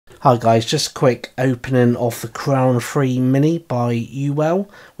Hi guys, just a quick opening of the Crown 3 Mini by Unwell,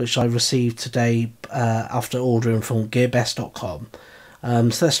 which I received today after ordering from gearbest.com.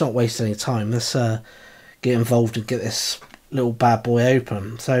 So let's not waste any time, let's get involved and get this little bad boy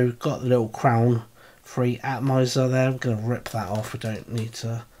open. So we've got the little Crown 3 atomizer there. We're going to rip that off, we don't need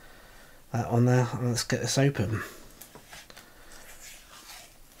that on there, and let's get this open.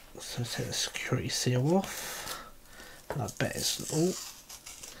 So take the security seal off. I bet it's... Oh.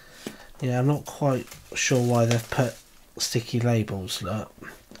 Yeah, I'm not quite sure why they've put sticky labels. Look,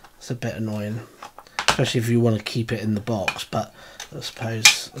 it's a bit annoying, especially if you want to keep it in the box, but I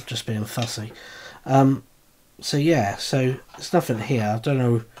suppose I'm just being fussy. So yeah, so there's nothing here. I don't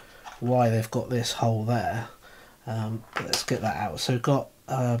know why they've got this hole there, but let's get that out. So we've got,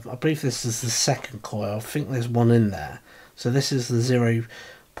 I believe this is the second coil. I think there's one in there. So this is the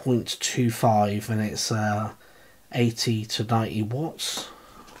 0.25 and it's 80 to 90 watts.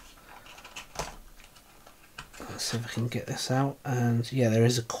 Let's see if I can get this out, and yeah, there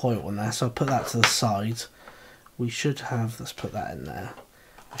is a coil on there, so I'll put that to the side. We should have, let's put that in there,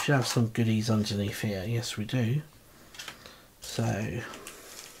 we should have some goodies underneath here. Yes we do. So let's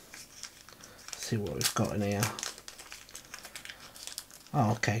see what we've got in here.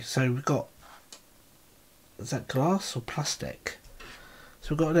 Oh okay, so we've got, is that glass or plastic?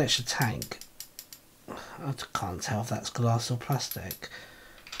 So we've got an extra tank. I can't tell if that's glass or plastic.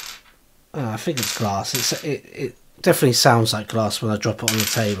 I think it's glass. It definitely sounds like glass when I drop it on the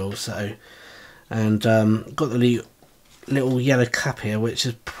table. So, and got the little yellow cap here, which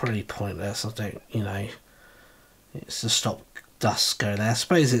is pretty pointless. I don't, it's to stop dust going there. I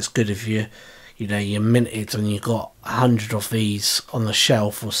suppose it's good if you're minted and you've got 100 of these on the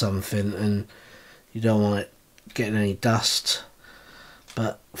shelf or something, and you don't want it getting any dust.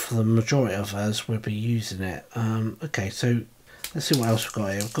 But for the majority of us, we'll be using it. Okay, so. Let's see what else we've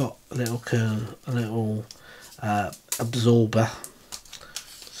got here. We've got a little absorber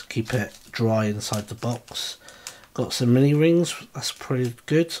to keep it dry inside the box. Got some mini rings, that's pretty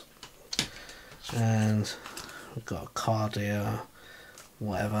good. And we've got a card here,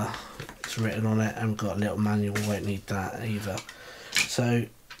 whatever, it's written on it, and we've got a little manual, won't need that either. So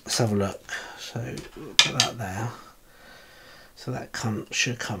let's have a look. So we'll put that there. So that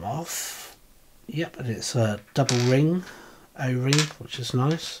should come off. Yep, and it's a double ring. O-ring, which is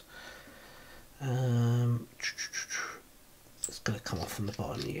nice. It's going to come off from the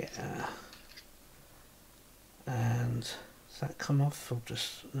bottom, yeah. And does that come off or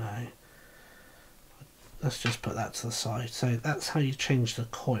just no? Let's just put that to the side. So that's how you change the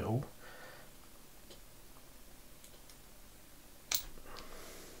coil.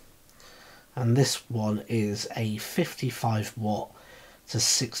 And this one is a 55 watt to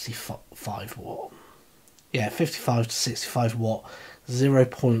 65 watt. Yeah, 55 to 65 watt,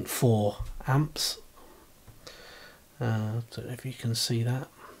 0.4 amps. Don't know if you can see that.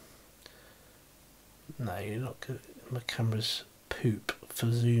 No, you're not good. My camera's poop for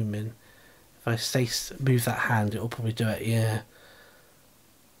zooming. If I move that hand, it'll probably do it. Yeah.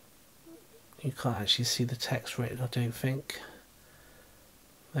 You can't actually see the text written, I don't think.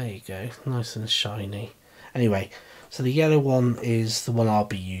 There you go, nice and shiny. Anyway, so the yellow one is the one I'll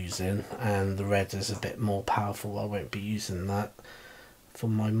be using, and the red is a bit more powerful. I won't be using that for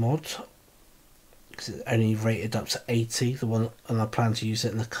my mod because it's only rated up to 80, the one, and I plan to use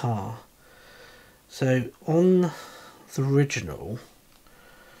it in the car. So on the original,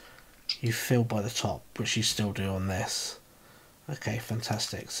 you fill by the top, which you still do on this. Okay,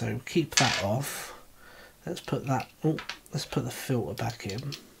 fantastic. So keep that off. Let's put that. Oh, let's put the filter back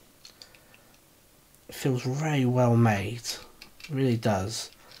in. It feels very well made, it really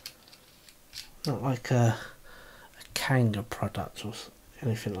does. Not like a Kanga product or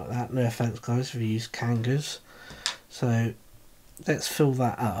anything like that. No offense guys if you use Kangas. So let's fill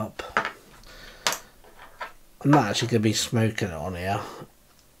that up. I'm not actually going to be smoking it on here.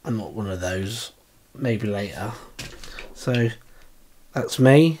 I'm not one of those. Maybe later. So that's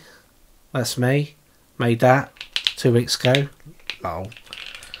me. That's me. Made that 2 weeks ago. Oh.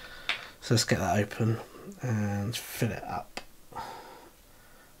 So let's get that open and fill it up.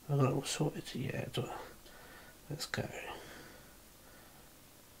 I've got it all sorted, yeah. Let's go.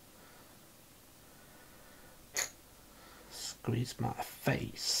 Squeeze my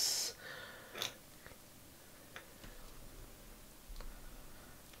face.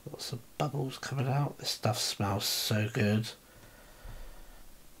 Lots of bubbles coming out. This stuff smells so good.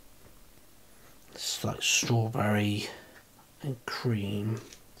 It's like strawberry and cream.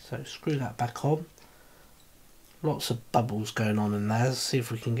 So screw that back on. Lots of bubbles going on in there. Let's see if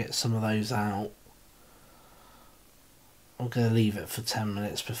we can get some of those out. I'm going to leave it for 10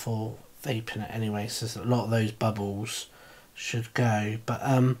 minutes before vaping it anyway, so a lot of those bubbles should go. But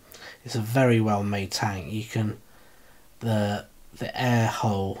it's a very well made tank. You can, the air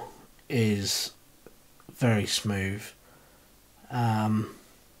hole is very smooth. Hopefully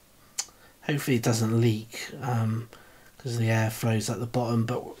it doesn't leak because the air flows at the bottom,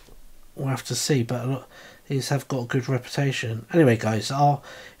 but we'll have to see. But these have got a good reputation. Anyway guys,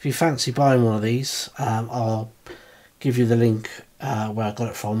 if you fancy buying one of these, I'll give you the link where I got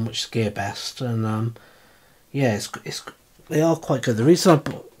it from, which is GearBest, and yeah, they are quite good. The reason I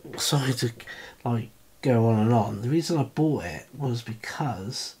bought, sorry to like go on and on, the reason I bought it was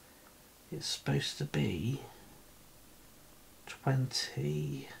because it's supposed to be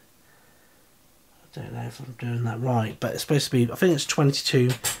 20, I don't know if I'm doing that right, but it's supposed to be, I think it's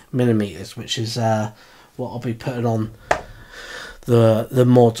 22mm, which is what I'll be putting on the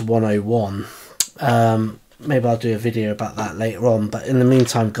Mod 101. Maybe I'll do a video about that later on, but in the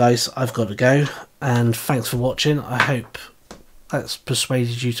meantime guys, I've got to go, and thanks for watching. I hope that's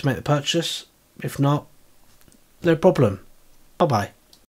persuaded you to make the purchase. If not, no problem. Bye bye.